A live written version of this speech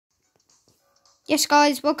Yes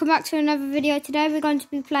guys, welcome back to another video. Today we're going to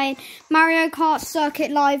be playing Mario Kart Circuit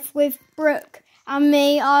Live with Brooke and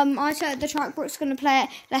me. I set the track, Brooke's going to play it.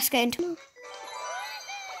 Let's get into it.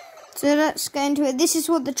 So let's get into it. This is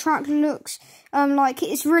what the track looks like.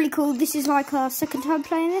 It's really cool. This is like our second time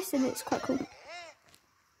playing this and it's quite cool.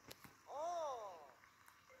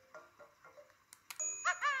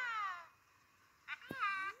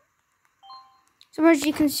 So as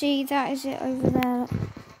you can see, that is it over there.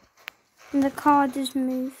 And the car does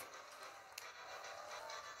move.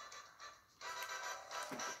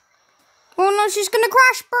 Oh no, she's gonna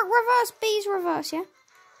crash! Brooke, reverse. B's reverse, yeah?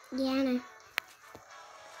 Yeah, I know.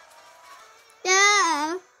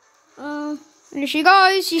 Yeah. Oh. There she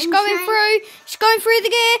goes. She's going through. She's going through the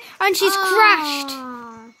gear and she's crashed.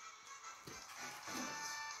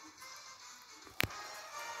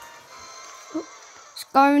 She's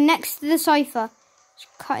going next to the sofa. She's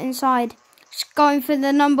cut inside. She's going for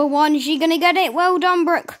the number one. Is she going to get it? Well done,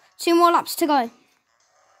 Brooke. 2 more laps to go.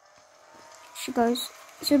 She goes.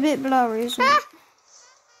 It's a bit blurry, isn't it?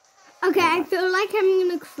 Okay, I feel like I'm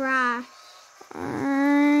going to crash.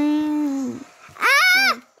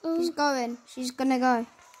 Oh, she's going. She's going to go.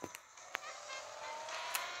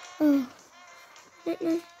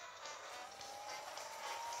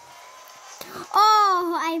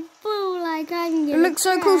 Oh, I feel like I'm going to It looks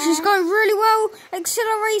so cool. She's going really well.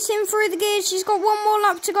 Accelerating through the gears. She's got 1 more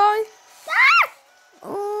lap to go.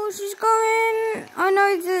 Oh, she's going. I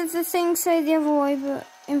know the things say the other way, but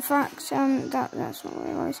in fact, that's not what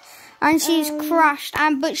it was. And she's crashed.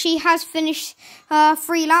 But she has finished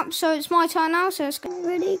 3 laps, so it's my turn now. So it's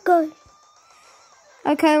Ready, go.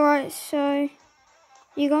 Okay, right. So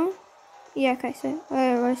you go. Yeah. Okay. So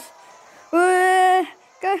right.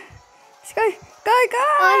 Go. Let's go. Go.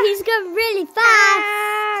 Oh, he's going really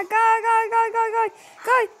fast.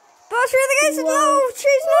 Go. Pass through the gates. No,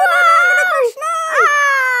 she's not. I'm gonna crash.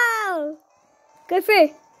 No. Go through.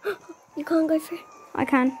 You can't go through. I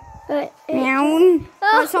can. Meow.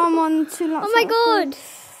 Right, so I'm on 2 laps. Oh my god.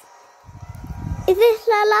 Is this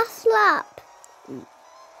the last lap?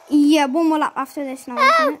 Yeah, 1 more lap after this now,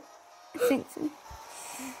 isn't it? I think so.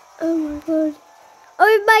 Oh my god.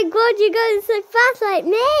 Oh my god, you're going so fast like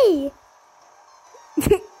me.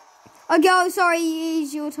 Okay, oh, sorry,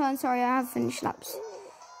 it's your turn. Sorry, I have finished laps.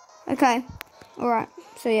 Okay, alright,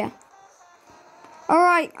 so yeah.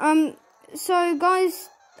 Alright, so guys,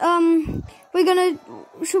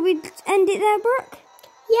 should we end it there, Brooke?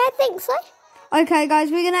 Yeah, I think so. Okay, guys,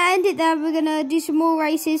 we're gonna end it there. We're gonna do some more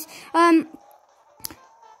races. Tell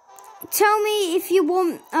me if you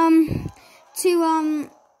want, to,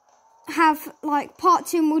 have like part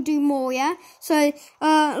 2 and we'll do more, yeah? So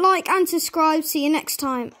like and subscribe. See you next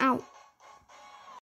time. Out.